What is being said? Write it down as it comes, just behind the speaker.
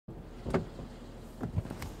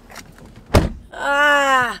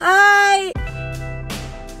Hi!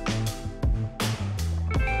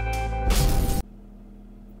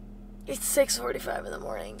 It's 6:45 in the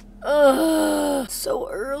morning. Ugh, so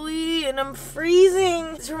early and I'm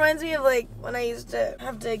freezing. This reminds me of like when I used to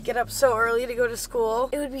have to get up so early to go to school.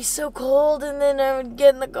 It would be so cold and then I would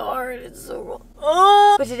get in the car and it's so cold.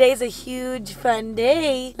 Oh! But today's a huge fun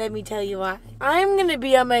day. Let me tell you why. I'm gonna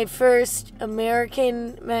be on my first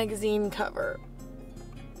American magazine cover.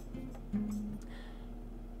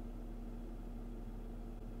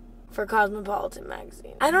 For Cosmopolitan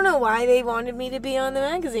magazine. I don't know why they wanted me to be on the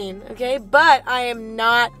magazine, okay? But I am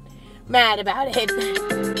not mad about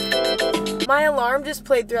it. My alarm just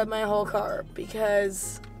played throughout my whole car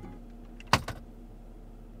because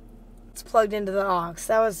it's plugged into the aux.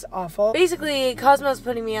 That was awful. Basically, Cosmo's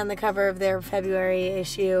putting me on the cover of their February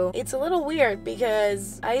issue. It's a little weird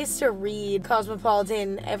because I used to read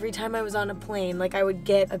Cosmopolitan every time I was on a plane. Like I would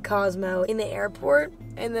get a Cosmo in the airport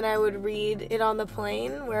and then I would read it on the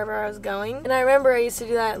plane wherever I was going. And I remember I used to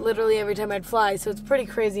do that literally every time I'd fly, so it's pretty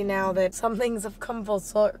crazy now that some things have come full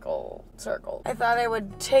circle. I thought I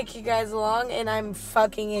would take you guys along and I'm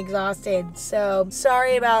fucking exhausted, so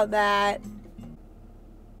sorry about that.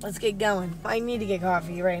 Let's get going. I need to get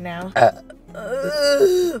coffee right now.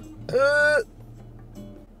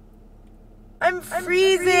 I'm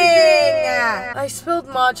freezing! I spilled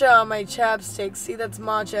matcha on my chapstick. See, that's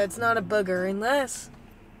matcha. It's not a booger, unless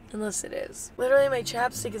it is. Literally, my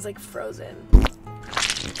chapstick is like frozen.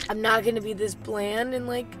 I'm not gonna be this bland in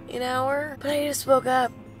like an hour, but I just woke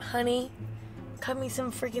up. Honey, cut me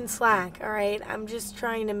some freaking slack, alright? I'm just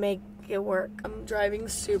trying to make it work. I'm driving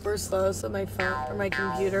super slow so my phone or my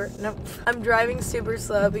computer, nope. I'm driving super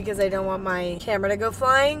slow because I don't want my camera to go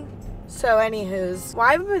flying. So anywho's,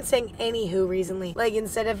 why have I been saying anywho recently? Like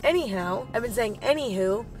instead of anyhow, I've been saying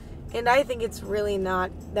anywho, and I think it's really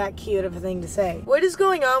not that cute of a thing to say. What is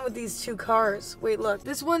going on with these two cars? Wait, look,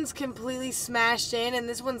 this one's completely smashed in and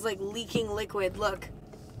this one's like leaking liquid, look.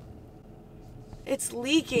 It's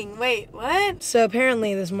leaking. Wait, what? So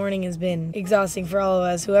apparently this morning has been exhausting for all of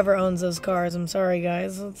us. Whoever owns those cars, I'm sorry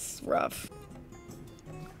guys, it's rough.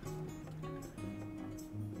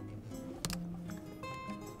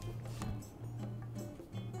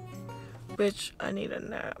 Bitch, I need a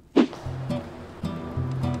nap.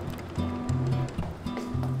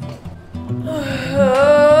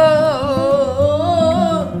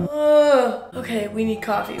 Okay, we need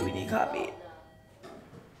coffee,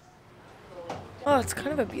 Oh, it's kind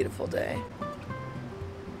of a beautiful day.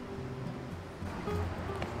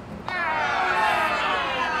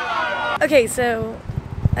 Okay, so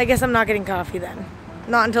I guess I'm not getting coffee then.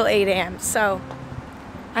 Not until 8 a.m. So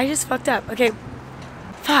I just fucked up. Okay,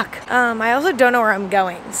 fuck. I also don't know where I'm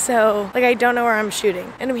going. So, like, I don't know where I'm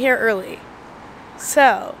shooting. And I'm here early.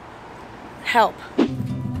 So, help.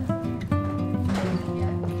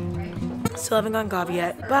 Still haven't gotten coffee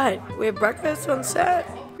yet, but we have breakfast on set.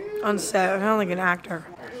 On set, I sound like an actor.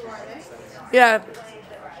 Yeah.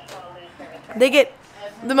 They get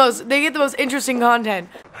the most interesting content.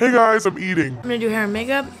 Hey guys, I'm eating. I'm gonna do hair and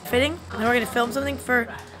makeup, fitting, and then we're gonna film something for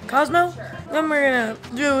Cosmo. Then we're gonna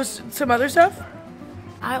do some other stuff.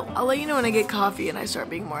 I'll let you know when I get coffee and I start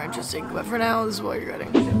being more interesting, but for now, this is what you're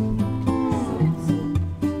getting.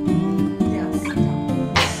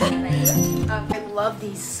 I love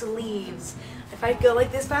these sleeves. If I go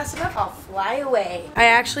like this fast enough, I'll fly away. I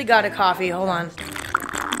actually got a coffee, hold on.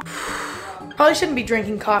 Probably shouldn't be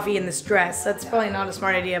drinking coffee in this dress. That's probably not a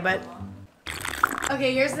smart idea, but.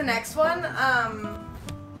 Okay, here's the next one.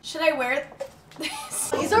 Should I wear this?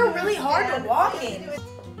 These are really hard to walk in.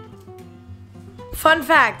 Fun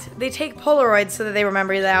fact, they take Polaroids so that they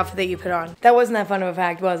remember the outfit that you put on. That wasn't that fun of a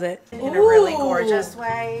fact, was it? In a really gorgeous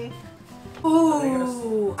way.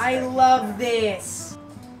 Ooh, I love this.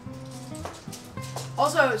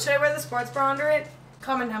 Also, should I wear the sports bra under it?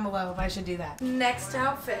 Comment down below if I should do that. Next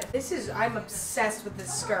outfit. I'm obsessed with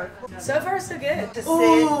this skirt. So far, so good. To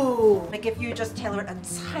sit, like if you just tailor it a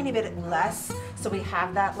tiny bit less, so we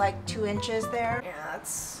have that like 2 inches there. Yeah,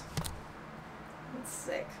 that's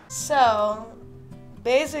sick. So,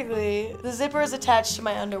 basically, the zipper is attached to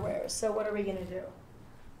my underwear. So what are we gonna do?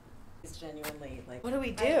 It's genuinely like. What do we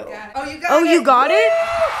do? Oh, you got it. Oh, you got it?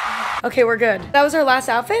 Okay, we're good. That was our last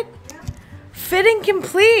outfit? Fitting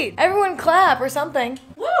complete. Everyone clap or something.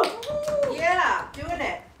 Woo! Yeah, doing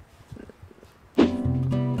it.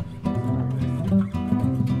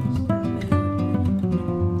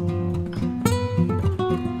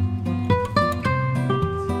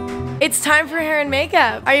 It's time for hair and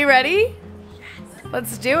makeup. Are you ready? Yes.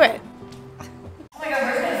 Let's do it. Oh my God,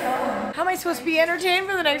 where's my phone? How am I supposed to be entertained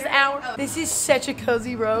for the next hour? This is such a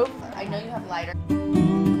cozy robe. I know you have lighter.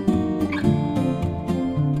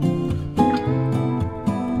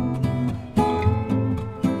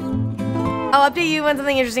 I'll update you when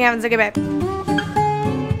something interesting happens. Okay, babe.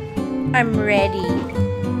 I'm ready.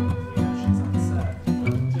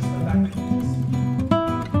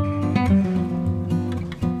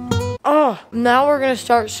 Oh, now we're gonna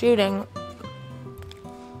start shooting.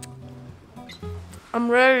 I'm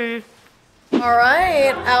ready. All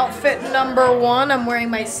right, outfit number 1. I'm wearing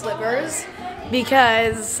my slippers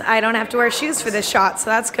because I don't have to wear shoes for this shot, so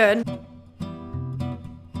that's good.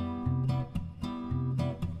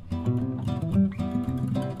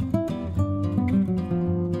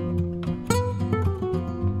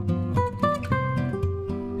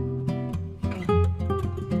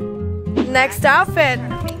 Next outfit.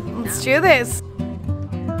 Let's do this.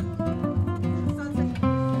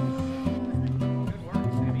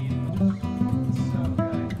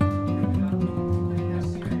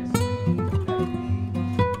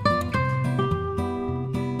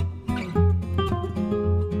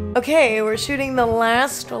 Okay, we're shooting the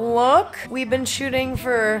last look. We've been shooting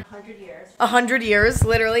for 100 years. 100 years,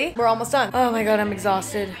 literally. We're almost done. Oh my God, I'm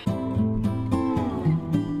exhausted.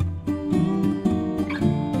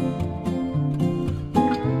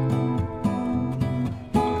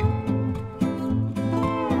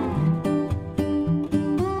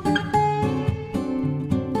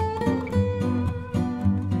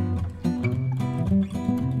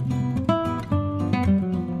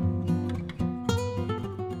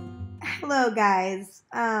 Hello guys,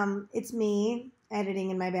 it's me editing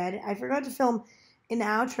in my bed. I forgot to film an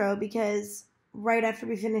outro because right after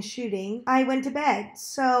we finished shooting, I went to bed.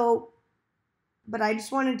 But I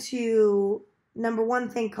just wanted to, number 1,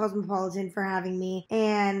 thank Cosmopolitan for having me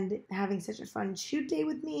and having such a fun shoot day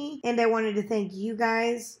with me. And I wanted to thank you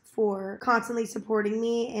guys for constantly supporting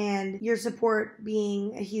me and your support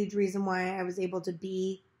being a huge reason why I was able to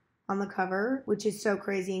be on the cover, which is so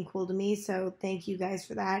crazy and cool to me. So thank you guys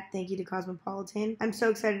for that. Thank you to Cosmopolitan. I'm so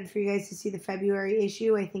excited for you guys to see the February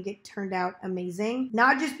issue. I think it turned out amazing.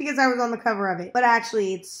 Not just because I was on the cover of it, but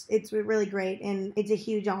actually it's really great and it's a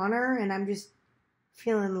huge honor and I'm just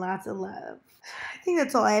feeling lots of love. I think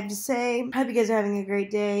that's all I have to say. I hope you guys are having a great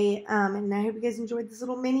day. And I hope you guys enjoyed this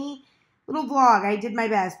little vlog. I did my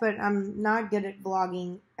best, but I'm not good at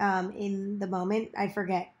vlogging in the moment. I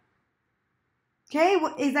forget. Okay,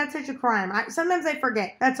 is that such a crime? Sometimes I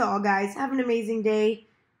forget. That's all, guys. Have an amazing day.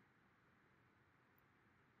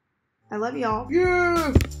 I love y'all.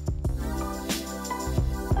 Yeah!